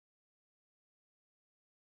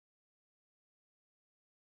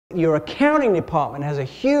Your accounting department has a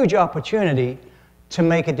huge opportunity to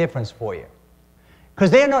make a difference for you.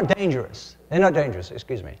 Because they're not dangerous. They're not dangerous,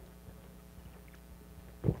 excuse me.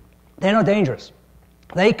 They're not dangerous.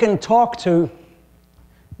 They can talk to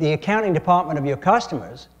the accounting department of your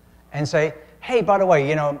customers and say, hey, by the way,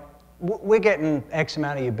 you know, we're getting X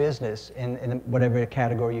amount of your business in whatever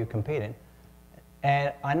category you compete in.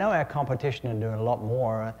 And I know our competition are doing a lot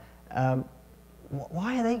more.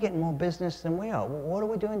 Why are they getting more business than we are? What are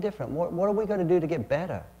we doing different? What are we going to do to get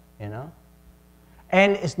better, you know?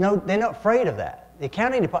 And they're not afraid of that. The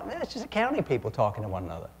accounting department, it's just accounting people talking to one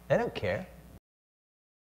another. They don't care.